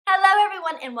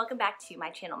everyone, and welcome back to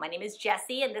my channel. My name is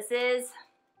Jessie, and this is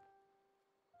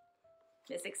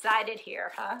Miss Excited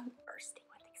here, huh? Bursting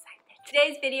with excitement.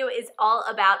 Today's video is all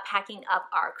about packing up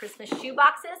our Christmas shoe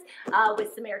boxes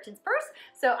with Samaritan's Purse.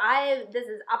 So this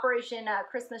is Operation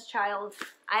Christmas Child.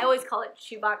 I always call it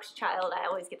Shoebox Child. I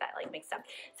always get that like mixed up.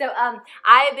 So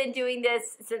I've been doing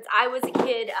this since I was a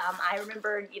kid. I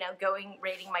remember,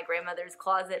 raiding my grandmother's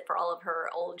closet for all of her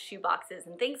old shoe boxes,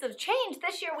 and things have changed.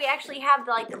 This year we actually have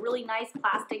the really nice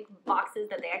plastic boxes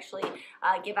that they actually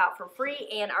give out for free,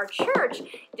 and our church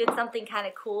did something kind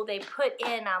of cool. They put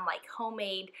in like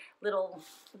homemade little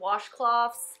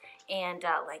washcloths and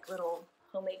like little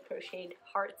homemade crocheted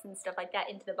hearts and stuff like that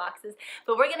into the boxes.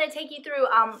 But we're going to take you through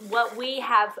what we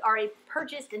have already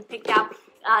purchased and picked out.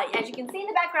 As you can see in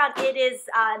the background, it is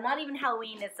not even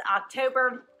Halloween, it's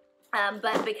October.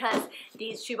 But because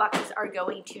these shoe boxes are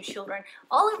going to children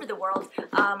all over the world,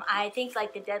 I think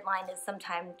like the deadline is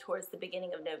sometime towards the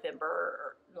beginning of November,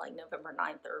 or like November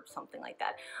 9th or something like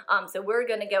that. So we're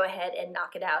going to go ahead and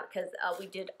knock it out because we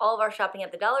did all of our shopping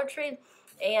at the Dollar Tree.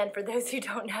 And for those who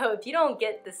don't know, if you don't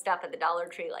get the stuff at the Dollar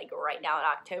Tree like right now in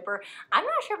October, I'm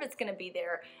not sure if it's going to be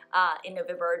there in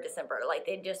November or December. Like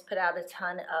they just put out a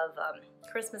ton of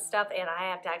Christmas stuff, and I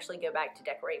have to actually go back to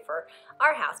decorate for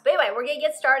our house. But anyway, we're going to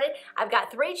get started. I've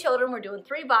got 3 children. We're doing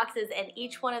 3 boxes, and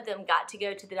each one of them got to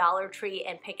go to the Dollar Tree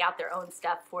and pick out their own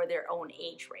stuff for their own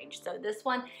age range. So this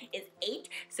one is 8,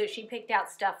 so she picked out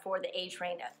stuff for the age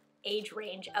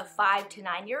range of 5 to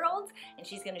 9-year-olds, and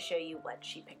she's going to show you what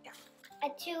she picked out. A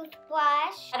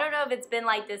toothbrush. I don't know if it's been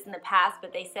like this in the past,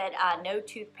 but they said no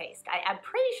toothpaste. I'm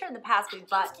pretty sure in the past we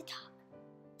bought.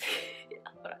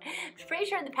 Pretty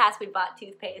sure in the past we bought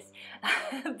toothpaste,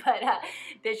 but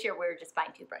this year we were just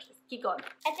buying toothbrushes. Keep going.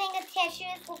 I think the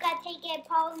tissues, we're gonna take it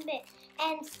apart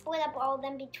and split up all of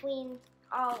them between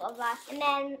all of us, and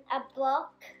then a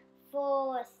book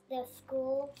for the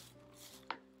school.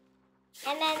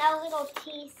 And then a little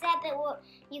tea set that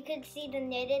you could see the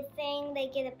knitted thing. They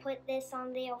get to put this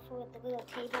on there for the little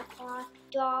tablecloth.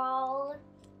 Doll.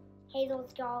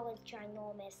 Hazel's doll is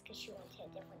ginormous because she went to a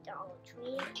different Dollar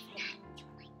Tree.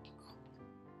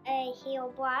 A heel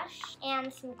brush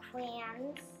and some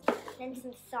crayons. Then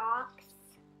some socks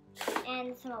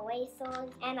and some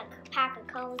erasers and a pack of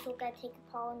colors. We're going to take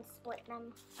apart and split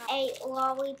them. A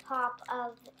lollipop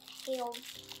of hair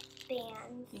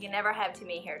bands. You can never have too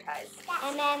many hair ties.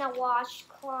 And then a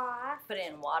washcloth. Put it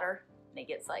in water and it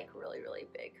gets like really, really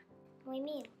big. What do you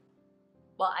mean?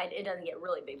 Well, it doesn't get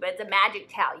really big, but it's a magic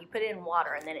towel. You put it in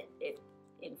water and then it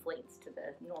inflates to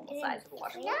the normal size of the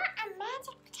water. It's not a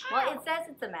magic towel. Well, it says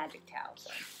it's a magic towel. So.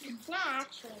 It's not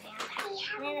actually magic.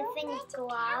 And then the thing is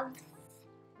gloves.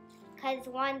 Because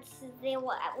once there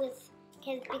was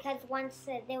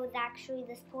actually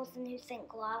this person who sent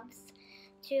gloves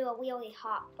to a really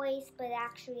hot place, but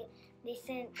actually they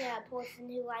sent a person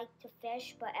who liked to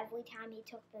fish, but every time he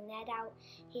took the net out,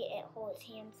 it hurt his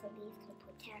hands, so these could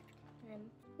protect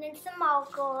him. Then some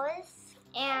markers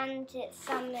and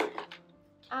some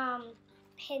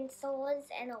pencils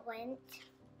and a lead.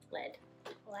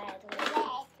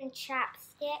 And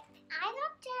chapstick. I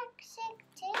got chapstick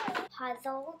too.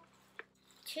 Puzzle.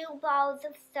 2 balls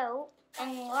of soap,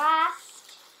 and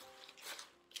last,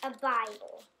 a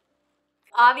Bible.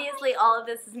 Obviously, all of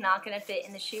this is not going to fit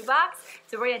in the shoebox,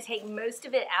 so we're going to take most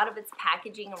of it out of its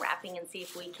packaging and wrapping and see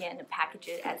if we can package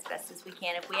it as best as we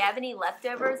can. If we have any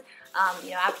leftovers,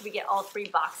 after we get all 3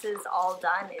 boxes all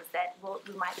done, is that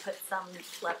we might put some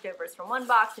leftovers from one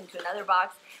box into another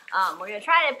box. We're going to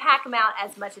try to pack them out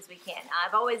as much as we can.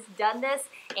 I've always done this,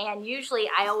 and usually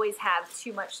I always have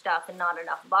too much stuff and not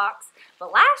enough box.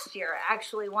 But last year,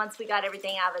 actually, once we got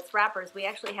everything out of its wrappers, we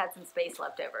actually had some space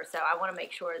left over. So I want to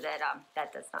make sure that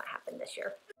that does not happen this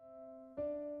year.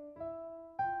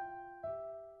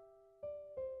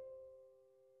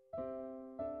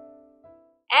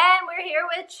 And we're here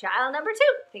with child number 2.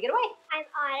 Take it away. I'm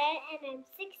Autumn, and I'm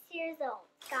 6 years old.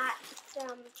 Got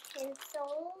some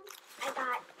pencils. I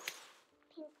got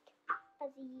pink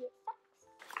fuzzy socks.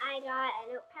 I got a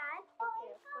notepad, like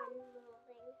a fun little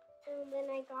thing. And then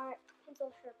I got pencil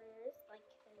sharpeners, like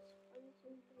there's 1, 2,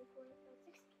 3, 4,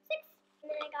 5, 6. And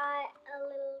then I got a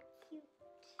little cute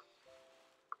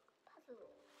puzzle.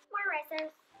 More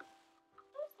erasers.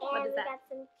 What is And we that? got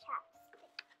some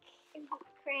chapstick and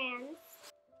crayons.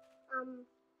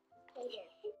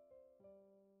 Pages.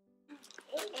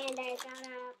 And I got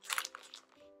a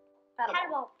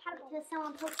paddle ball. Does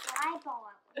someone poke the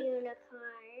eyeball out?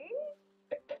 Unicorn.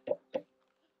 A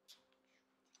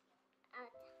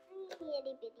tiny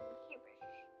itty bitty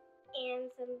hairbrush.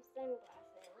 And some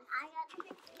sunglasses. I got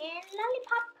and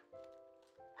lollipop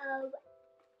of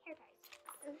hair ties.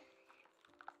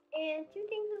 And 2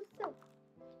 things of soap.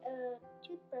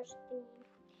 Toothbrush thingy,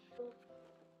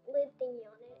 lid thingy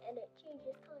on it, and it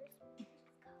changes colors.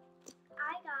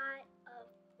 I got a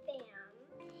fan.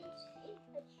 A change kitty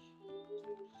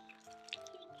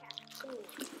cat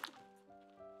thingy.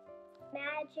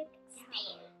 Magic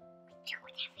towel.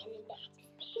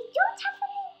 We don't have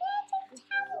any magic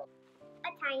towel. A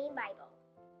tiny Bible.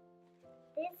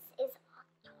 This is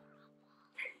adorable.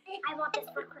 I want this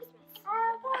for Christmas.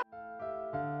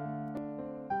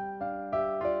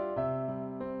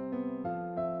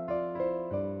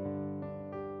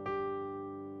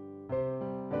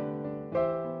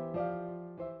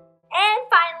 And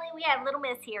finally, we have little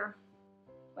Miss here.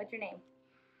 What's your name?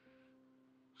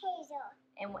 Hazel.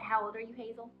 And how old are you,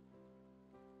 Hazel?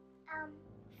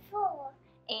 4.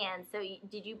 And so,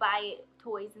 did you buy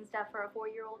toys and stuff for a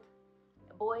 4-year-old?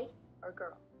 A boy or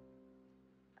girl?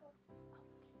 Girl.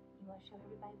 You want to show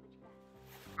everybody what you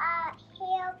got?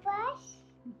 Hairbrush.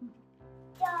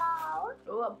 Doll.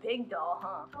 Oh, a big doll,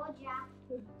 huh? Told ya.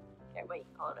 Okay, wait,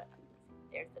 hold it.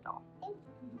 There's the doll.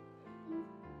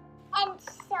 And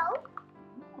soap.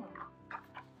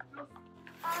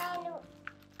 And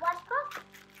washcloth.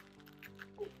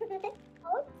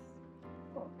 Coats.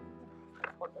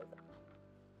 Hold those up.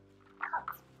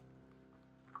 Coats.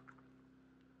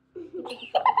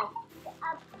 A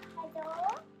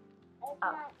puzzle.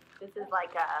 Oh, this is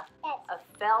like a Yes.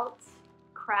 felt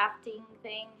crafting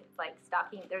thing. It's like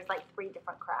stocking. There's like 3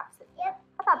 different crafts. Yep.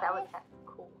 I thought that was kind of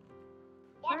cool.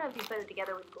 I Yep. don't know if you put it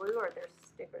together with glue or there's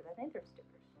stickers. I think there's stickers.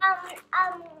 A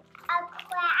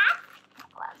craft.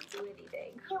 I'll have to do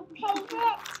anything. You paint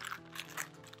it.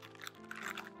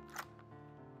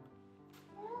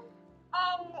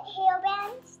 And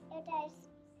hairbands. It does.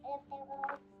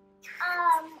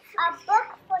 A book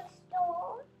for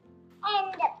school.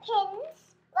 And pins.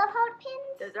 Love how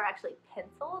pins. Those are actually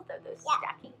pencils. They're those Yeah.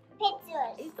 stacking pencils. I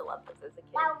Pencils. used to love those as a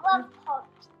kid. I love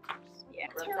pops. Yeah, it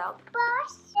rubs out.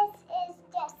 Toothbrush. This is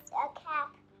just a cap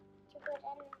to put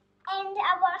in. And a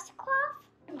washcloth.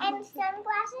 And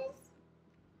sunglasses.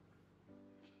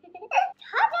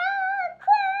 Ta-da!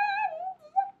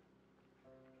 Cleanse!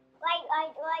 Light.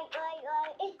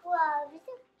 Gloves.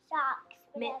 Socks.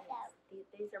 Mittens.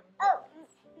 Whatever. These are Oh,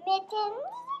 mittens. mittens.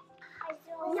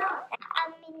 Puzzle. A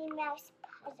Minnie Mouse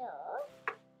puzzle.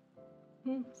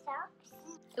 Hmm. Socks.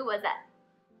 Who was that?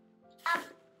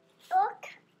 Book.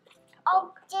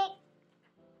 Oh, Dick.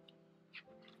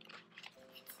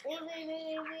 A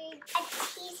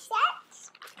tea set.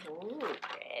 Ooh,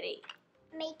 pretty.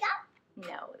 Makeup.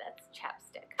 No, that's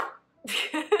chapstick.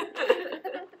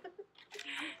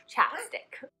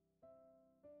 Chapstick.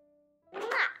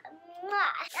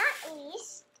 Not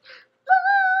least.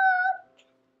 Book.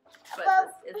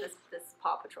 But is this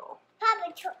Paw Patrol? Paw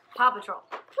Patrol. Paw Patrol.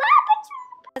 Paw Patrol.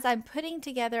 As I'm putting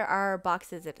together our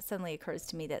boxes, it suddenly occurs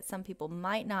to me that some people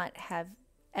might not have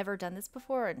ever done this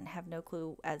before and have no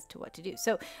clue as to what to do.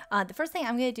 So the first thing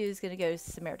I'm going to do is going to go to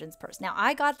Samaritan's Purse. Now,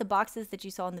 I got the boxes that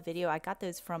you saw in the video. I got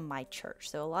those from my church.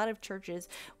 So a lot of churches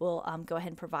will go ahead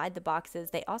and provide the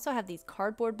boxes. They also have these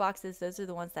cardboard boxes. Those are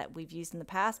the ones that we've used in the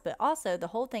past, but also the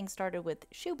whole thing started with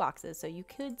shoe boxes. So you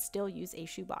could still use a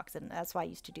shoe box, and that's what I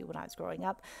used to do when I was growing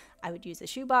up. I would use a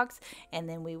shoe box, and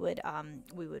then we would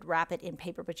wrap it in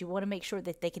paper, but you want to make sure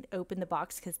that they can open the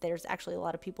box, because there's actually a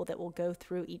lot of people that will go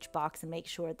through each box and make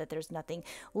sure that there's nothing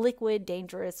liquid,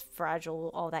 dangerous, fragile,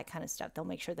 all that kind of stuff. They'll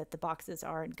make sure that the boxes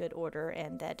are in good order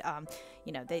and that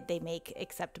they make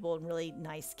acceptable and really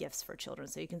nice gifts for children.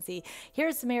 So you can see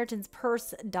here's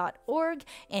SamaritansPurse.org,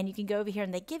 and you can go over here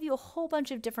and they give you a whole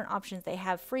bunch of different options. They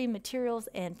have free materials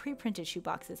and pre-printed shoe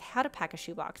boxes, how to pack a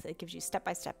shoe box. It gives you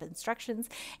step-by-step instructions,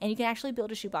 and you can actually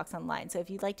build a shoe box online. So if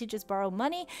you'd like to just borrow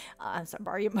money,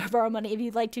 borrow money, if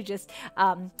you'd like to just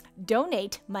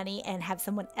donate money and have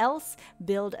someone else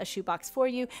build a shoebox for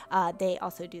you, they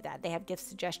also do that. They have gift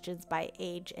suggestions by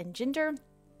age and gender.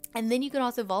 And then you can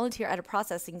also volunteer at a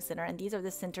processing center, and these are the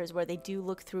centers where they do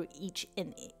look through each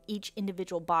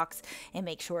individual box and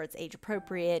make sure it's age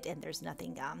appropriate and there's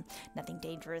nothing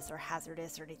dangerous or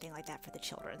hazardous or anything like that for the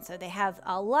children. So they have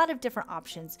a lot of different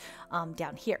options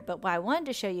down here. But what I wanted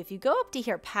to show you, if you go up to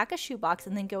here, pack a shoebox,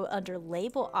 and then go under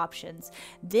label options,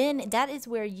 then that is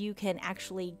where you can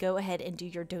actually go ahead and do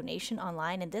your donation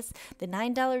online. And the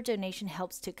 $9 donation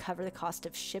helps to cover the cost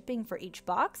of shipping for each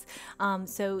box.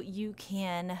 So you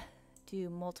can do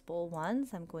multiple ones.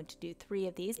 I'm going to do 3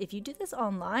 of these. If you do this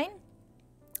online,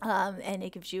 and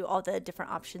it gives you all the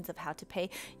different options of how to pay.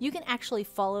 You can actually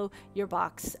follow your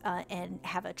box and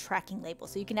have a tracking label,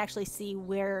 so you can actually see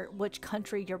which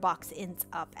country your box ends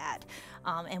up at.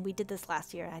 And we did this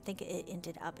last year, and I think it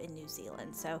ended up in New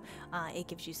Zealand, so it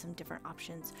gives you some different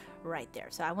options right there.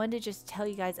 So I wanted to just tell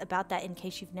you guys about that in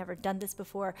case you've never done this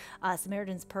before.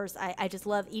 Samaritan's Purse, I just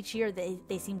love each year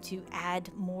they seem to add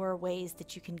more ways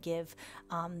that you can give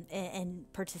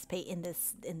and participate in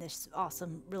this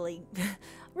awesome, really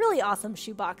really awesome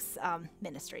shoebox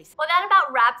ministries. Well, that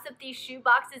about wraps up these shoe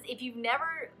boxes. If you've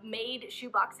never made shoe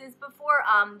boxes before,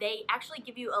 they actually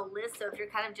give you a list. So if you're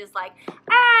kind of just like,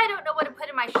 I don't know what to put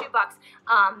in my shoebox,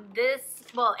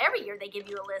 well, every year they give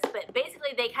you a list, but basically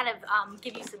they kind of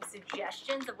give you some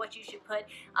suggestions of what you should put.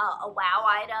 A wow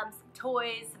item, some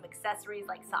toys, some accessories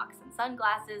like socks and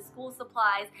sunglasses, school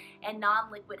supplies, and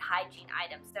non-liquid hygiene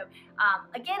items. So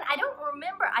again, I don't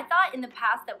remember. I thought in the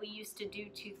past that we used to do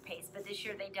toothpaste, but this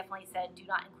year they definitely said do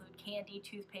not include candy,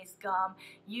 toothpaste, gum,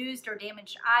 used or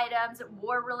damaged items,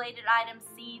 war-related items,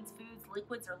 seeds, foods,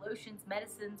 liquids or lotions,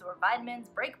 medicines or vitamins,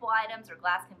 breakable items or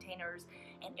glass containers,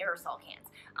 and aerosol cans.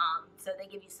 So they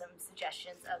give you some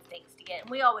suggestions of things to get. And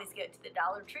we always go to the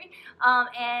Dollar Tree,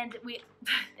 and we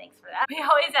thanks for that. We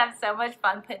always have so much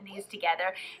fun putting these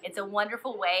together. It's a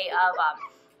wonderful way of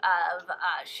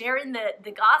sharing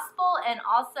the gospel, and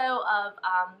also of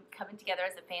coming together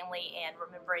as a family and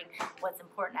remembering what's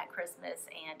important at Christmas,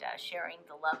 and sharing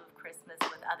the love of Christmas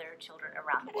with other children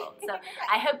around the world. So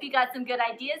I hope you got some good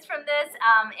ideas from this,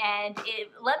 and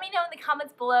let me know in the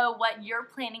comments below what you're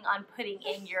planning on putting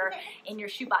in your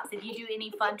shoebox. If you do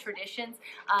any fun traditions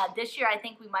this year, I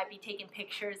think we might be taking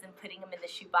pictures and putting them in the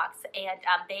shoebox. And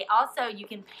they also, you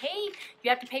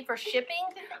have to pay for shipping.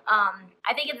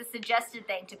 I think it's a suggested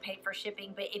thing to pay for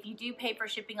shipping, but if you do pay for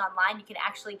shipping online, you can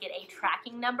actually get a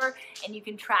tracking number, and you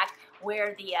can track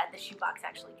where the shoebox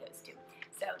actually goes to.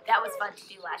 So that was fun to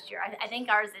do last year. I think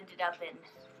ours ended up in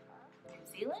New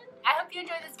Zealand. I hope you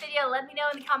enjoyed this video. Let me know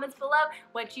in the comments below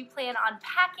what you plan on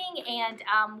packing, and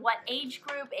what age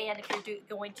group, and if you're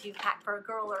going to pack for a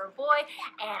girl or a boy.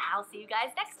 And I'll see you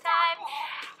guys next time.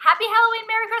 Happy Halloween,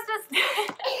 Merry Christmas.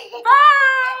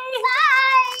 Bye.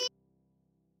 Bye.